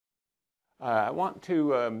I want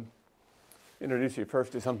to introduce you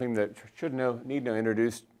first to something that should need no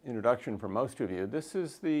introduction for most of you. This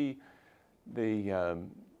is really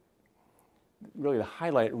the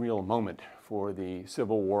highlight reel moment for the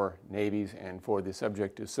Civil War navies and for the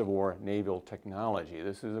subject of Civil War naval technology.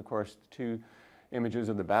 This is, of course, two images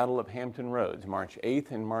of the Battle of Hampton Roads, March 8th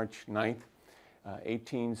and March 9th,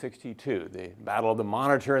 1862, the Battle of the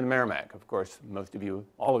Monitor and the Merrimack. Of course, most of you,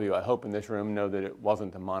 all of you, I hope in this room know that it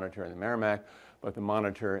wasn't the Monitor and the Merrimack, but the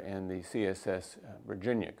Monitor and the C.S.S.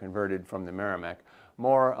 Virginia, converted from the Merrimack.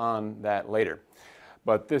 More on that later.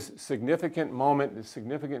 But this significant moment, this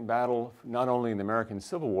significant battle, not only in the American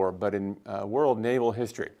Civil War, but in world naval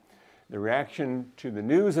history. The reaction to the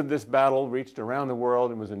news of this battle reached around the world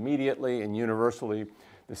and was immediately and universally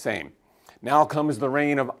the same. Now comes the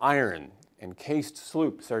reign of iron, and cased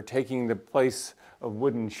sloops are taking the place of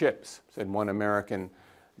wooden ships, said one American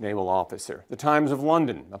naval officer. The Times of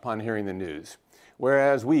London, upon hearing the news.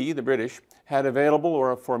 Whereas we, the British, had available,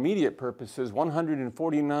 or for immediate purposes,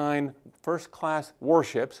 149 first-class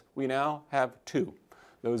warships, we now have two,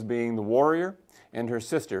 those being the Warrior and her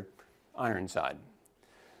sister, Ironside.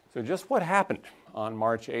 So just what happened on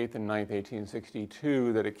March 8th and 9th,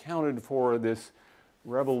 1862 that accounted for this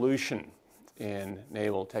revolution in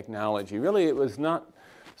naval technology? Really, it was not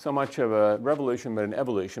so much of a revolution, but an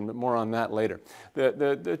evolution, but more on that later.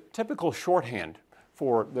 The typical shorthand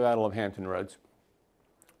for the Battle of Hampton Roads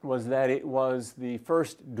was that it was the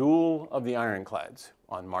first duel of the ironclads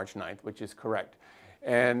on March 9th, which is correct.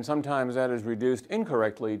 And sometimes that is reduced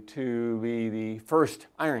incorrectly to be the first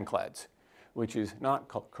ironclads, which is not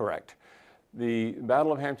correct. The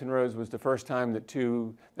Battle of Hampton Roads was the first time that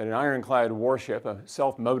an ironclad warship, a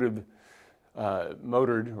self-motored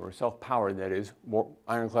or self-powered, that is,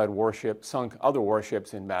 ironclad warship, sunk other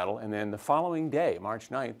warships in battle. And then the following day, March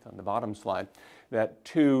 9th, on the bottom slide, that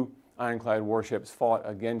two ironclad warships fought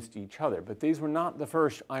against each other. But these were not the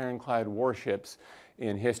first ironclad warships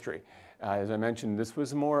in history. As I mentioned, this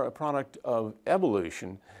was more a product of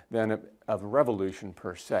evolution than of revolution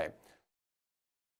per se.